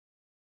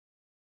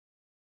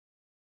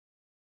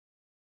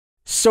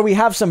So we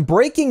have some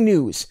breaking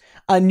news.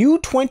 A new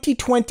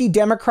 2020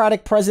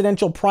 Democratic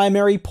presidential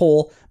primary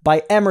poll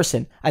by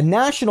Emerson, a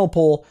national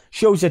poll,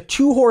 shows a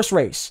two-horse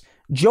race.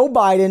 Joe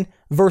Biden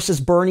versus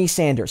Bernie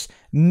Sanders.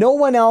 No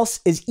one else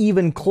is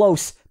even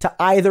close to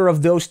either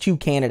of those two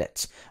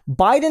candidates.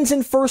 Biden's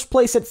in first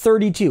place at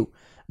 32.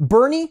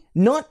 Bernie,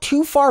 not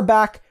too far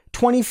back,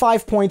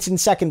 25 points in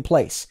second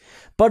place.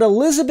 But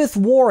Elizabeth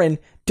Warren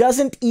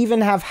doesn't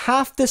even have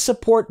half the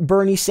support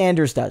Bernie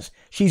Sanders does.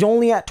 She's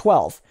only at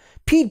 12.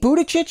 Pete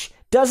Buttigieg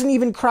doesn't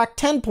even crack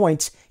 10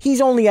 points. He's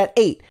only at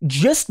 8.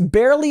 Just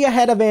barely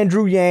ahead of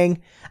Andrew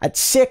Yang at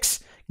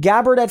 6,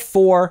 Gabbard at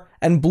 4,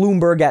 and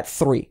Bloomberg at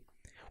 3.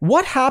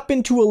 What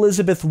happened to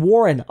Elizabeth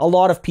Warren? A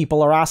lot of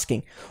people are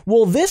asking.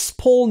 Well, this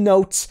poll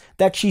notes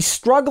that she's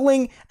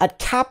struggling at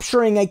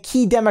capturing a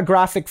key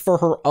demographic for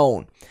her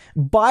own.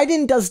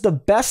 Biden does the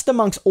best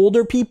amongst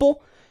older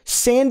people,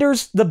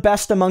 Sanders the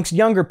best amongst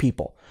younger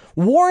people.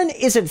 Warren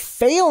isn't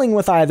failing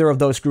with either of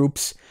those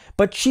groups,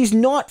 but she's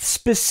not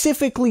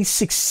specifically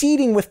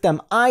succeeding with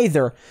them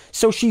either,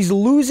 so she's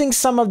losing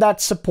some of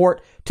that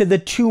support to the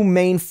two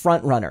main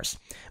frontrunners.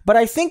 But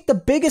I think the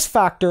biggest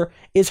factor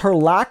is her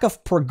lack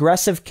of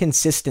progressive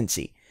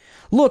consistency.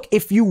 Look,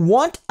 if you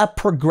want a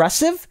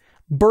progressive,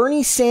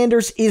 Bernie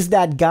Sanders is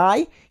that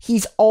guy.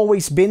 He's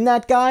always been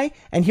that guy,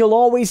 and he'll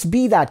always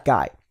be that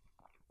guy.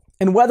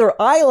 And whether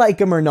I like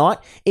him or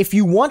not, if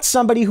you want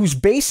somebody who's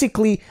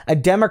basically a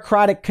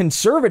Democratic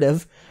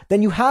conservative,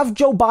 then you have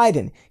Joe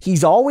Biden.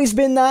 He's always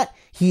been that.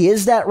 He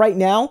is that right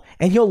now,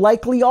 and he'll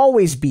likely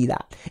always be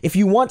that. If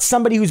you want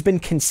somebody who's been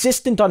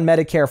consistent on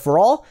Medicare for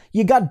all,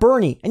 you got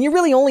Bernie, and you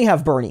really only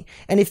have Bernie.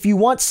 And if you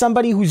want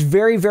somebody who's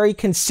very, very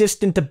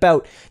consistent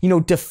about,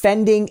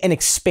 defending and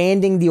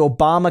expanding the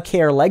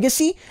Obamacare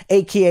legacy,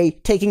 aka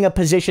taking a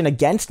position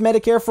against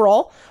Medicare for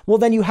all, well,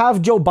 then you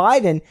have Joe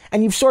Biden,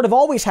 and you've sort of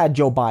always had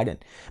Joe Biden.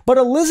 But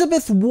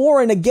Elizabeth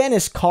Warren, again,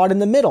 is caught in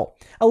the middle.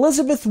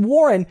 Elizabeth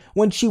Warren,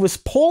 when she was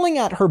polling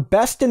at her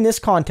best in this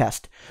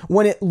contest,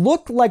 when it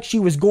looked like she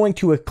was going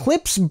to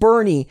eclipse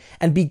Bernie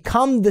and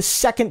become the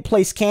second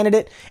place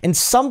candidate, and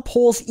some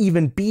polls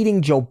even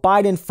beating Joe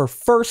Biden for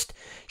first,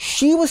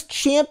 she was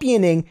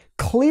championing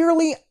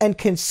clearly and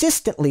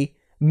consistently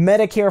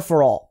Medicare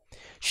for all.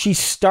 She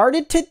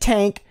started to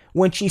tank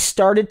when she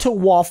started to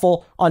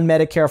waffle on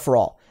Medicare for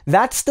all.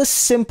 That's the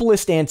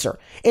simplest answer.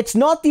 It's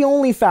not the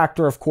only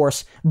factor, of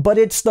course, but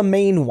it's the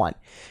main one.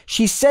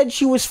 She said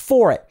she was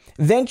for it.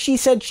 Then she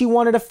said she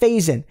wanted a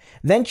phase-in.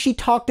 Then she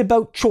talked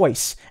about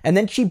choice. And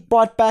then she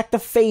brought back the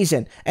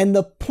phase-in. And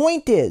the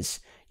point is,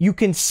 you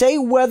can say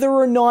whether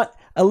or not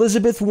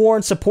Elizabeth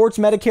Warren supports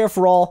Medicare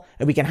for all,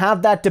 and we can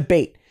have that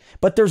debate.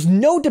 But there's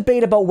no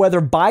debate about whether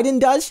Biden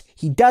does,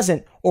 he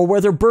doesn't, or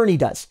whether Bernie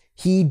does.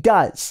 He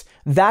does.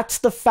 That's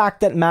the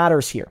fact that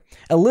matters here.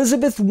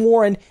 Elizabeth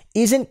Warren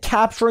isn't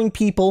capturing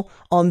people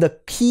on the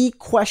key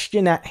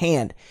question at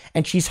hand,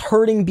 and she's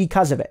hurting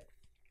because of it.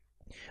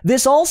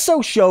 This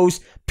also shows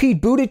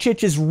Pete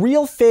Buttigieg's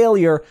real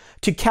failure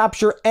to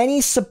capture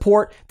any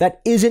support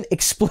that isn't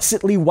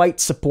explicitly white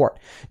support.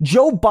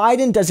 Joe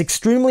Biden does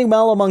extremely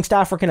well amongst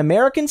African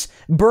Americans.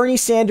 Bernie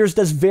Sanders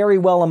does very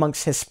well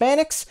amongst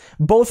Hispanics.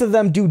 Both of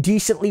them do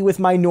decently with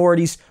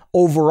minorities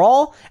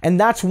overall, and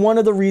that's one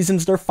of the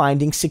reasons they're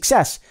finding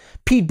success.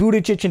 Pete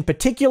Buttigieg in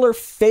particular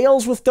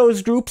fails with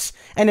those groups,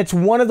 and it's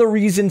one of the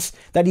reasons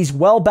that he's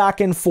well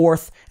back and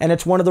forth, and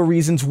it's one of the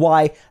reasons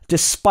why,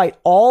 despite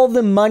all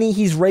the money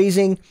he's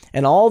raising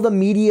and all the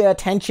media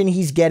attention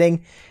he's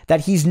getting,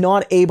 that he's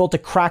not able to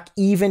crack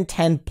even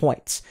 10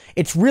 points.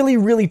 It's really,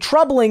 really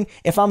troubling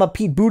if I'm a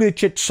Pete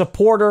Buttigieg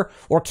supporter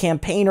or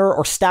campaigner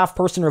or staff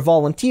person or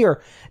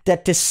volunteer,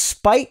 that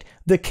despite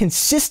the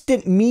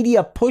consistent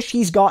media push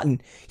he's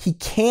gotten, he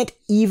can't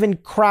even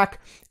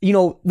crack,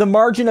 the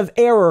margin of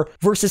error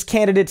versus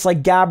candidates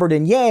like Gabbard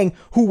and Yang,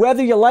 who,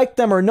 whether you like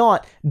them or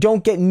not,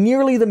 don't get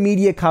nearly the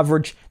media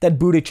coverage that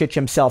Buttigieg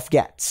himself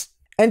gets.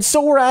 And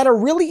so we're at a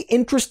really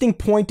interesting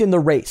point in the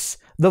race.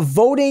 The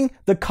voting,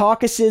 the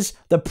caucuses,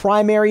 the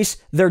primaries,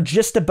 they're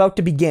just about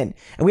to begin.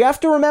 And we have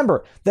to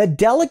remember that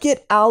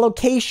delegate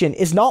allocation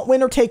is not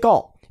winner take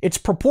all. It's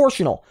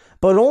proportional,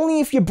 but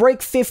only if you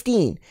break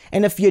 15.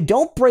 And if you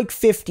don't break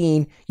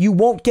 15, you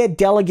won't get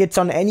delegates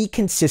on any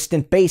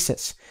consistent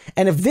basis.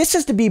 And if this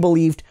is to be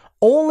believed,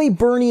 only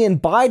Bernie and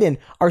Biden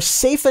are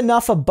safe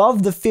enough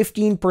above the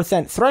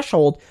 15%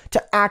 threshold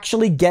to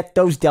actually get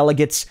those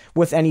delegates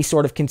with any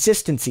sort of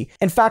consistency.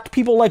 In fact,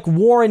 people like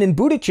Warren and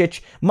Buttigieg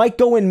might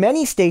go in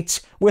many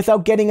states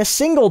without getting a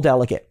single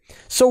delegate.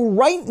 So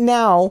right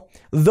now,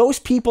 those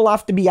people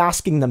have to be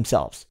asking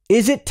themselves,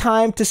 is it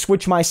time to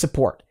switch my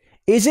support?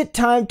 Is it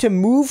time to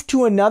move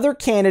to another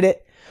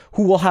candidate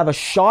who will have a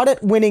shot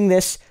at winning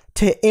this,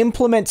 to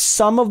implement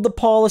some of the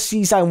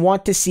policies I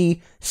want to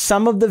see,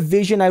 some of the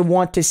vision I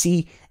want to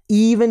see,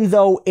 even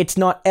though it's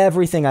not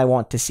everything I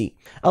want to see?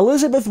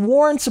 Elizabeth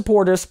Warren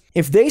supporters,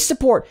 if they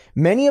support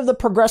many of the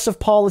progressive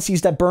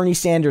policies that Bernie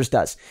Sanders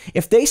does,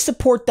 if they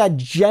support that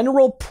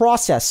general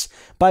process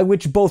by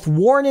which both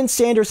Warren and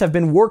Sanders have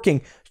been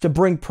working to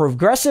bring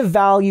progressive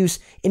values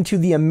into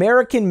the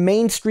American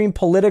mainstream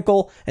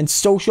political and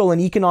social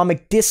and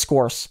economic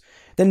discourse,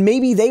 then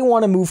maybe they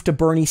want to move to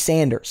Bernie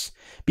Sanders.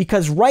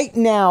 Because right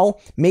now,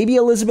 maybe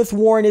Elizabeth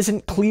Warren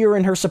isn't clear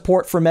in her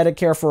support for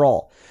Medicare for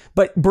all.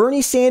 But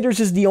Bernie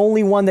Sanders is the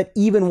only one that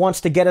even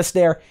wants to get us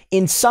there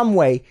in some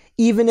way,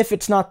 even if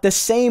it's not the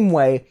same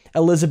way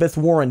Elizabeth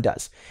Warren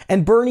does.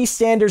 And Bernie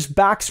Sanders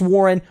backs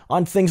Warren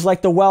on things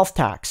like the wealth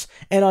tax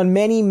and on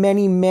many,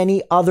 many,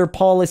 many other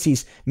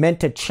policies meant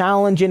to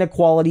challenge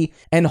inequality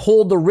and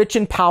hold the rich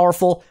and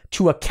powerful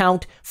to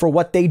account for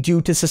what they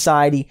do to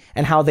society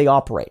and how they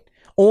operate.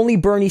 Only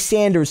Bernie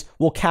Sanders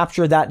will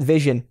capture that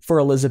vision for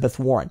Elizabeth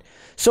Warren.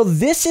 So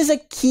this is a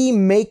key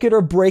make it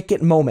or break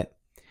it moment.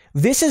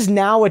 This is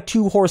now a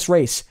two-horse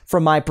race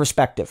from my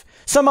perspective.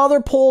 Some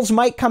other polls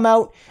might come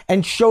out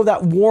and show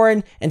that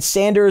Warren and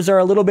Sanders are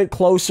a little bit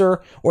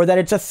closer, or that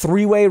it's a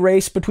three-way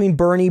race between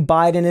Bernie,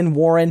 Biden, and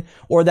Warren,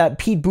 or that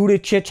Pete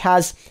Buttigieg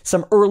has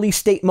some early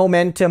state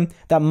momentum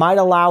that might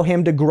allow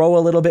him to grow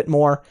a little bit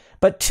more.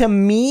 But to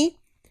me,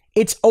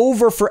 it's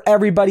over for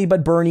everybody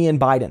but Bernie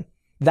and Biden.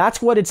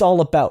 That's what it's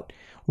all about.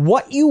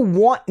 What you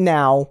want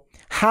now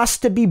has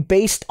to be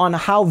based on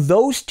how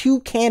those two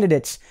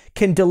candidates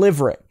can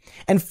deliver it.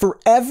 And for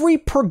every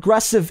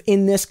progressive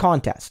in this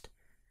contest,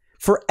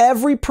 for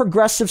every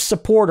progressive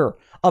supporter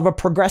of a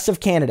progressive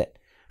candidate,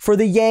 for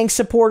the Yang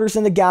supporters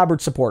and the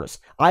Gabbard supporters,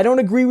 I don't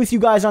agree with you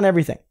guys on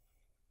everything.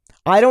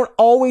 I don't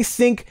always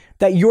think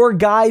that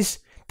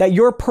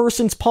your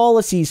person's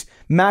policies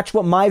match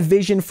what my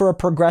vision for a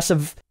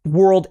progressive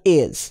world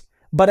is.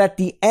 But at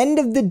the end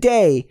of the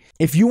day,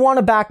 if you want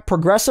to back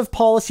progressive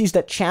policies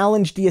that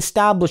challenge the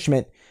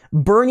establishment,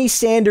 Bernie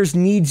Sanders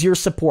needs your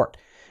support.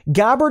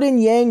 Gabbard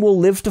and Yang will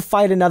live to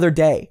fight another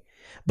day.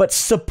 But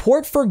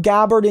support for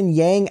Gabbard and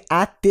Yang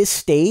at this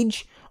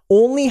stage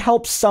only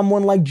helps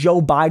someone like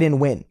Joe Biden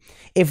win.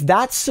 If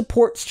that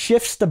support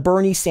shifts to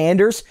Bernie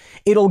Sanders,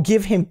 it'll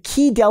give him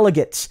key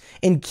delegates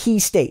in key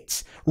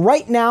states.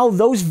 Right now,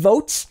 those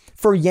votes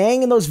for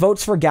Yang and those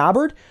votes for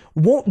Gabbard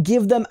won't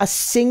give them a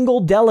single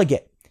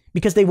delegate,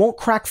 because they won't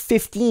crack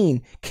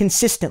 15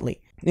 consistently.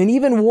 And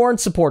even Warren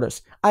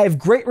supporters, I have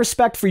great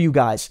respect for you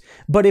guys,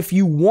 but if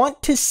you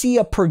want to see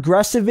a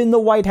progressive in the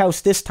White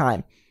House this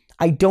time,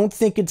 I don't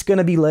think it's going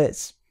to be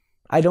Liz.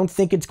 I don't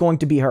think it's going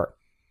to be her.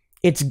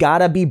 It's got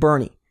to be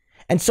Bernie.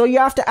 And so you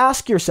have to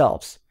ask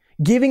yourselves,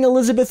 giving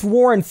Elizabeth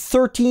Warren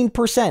 13%,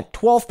 12%,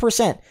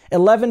 11%,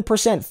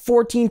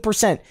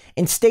 14%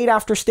 in state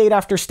after state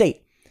after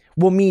state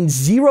will mean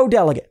 0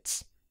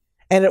 delegates.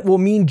 And it will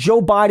mean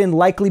Joe Biden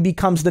likely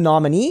becomes the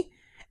nominee.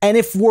 And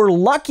if we're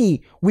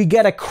lucky, we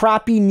get a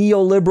crappy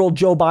neoliberal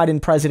Joe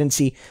Biden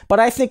presidency.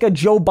 But I think a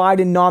Joe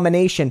Biden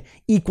nomination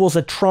equals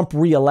a Trump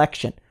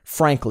re-election,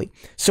 frankly.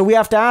 So we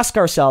have to ask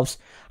ourselves,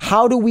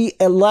 how do we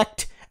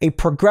elect a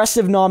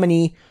progressive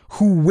nominee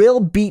who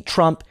will beat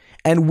Trump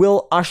and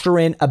will usher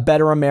in a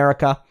better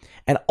America?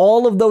 And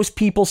all of those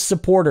people's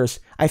supporters,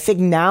 I think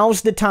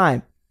now's the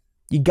time.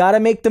 You got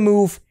to make the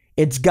move.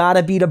 It's got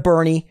to be to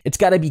Bernie. It's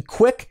got to be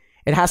quick.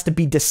 It has to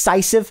be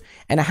decisive,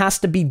 and it has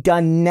to be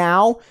done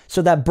now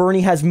so that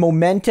Bernie has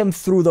momentum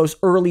through those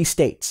early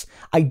states.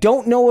 I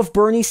don't know if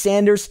Bernie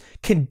Sanders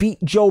can beat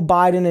Joe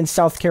Biden in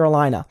South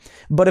Carolina,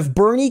 but if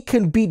Bernie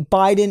can beat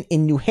Biden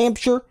in New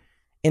Hampshire,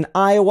 in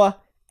Iowa,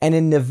 and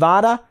in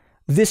Nevada,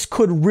 this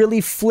could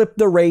really flip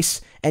the race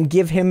and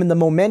give him the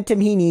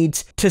momentum he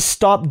needs to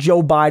stop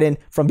Joe Biden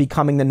from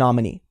becoming the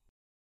nominee.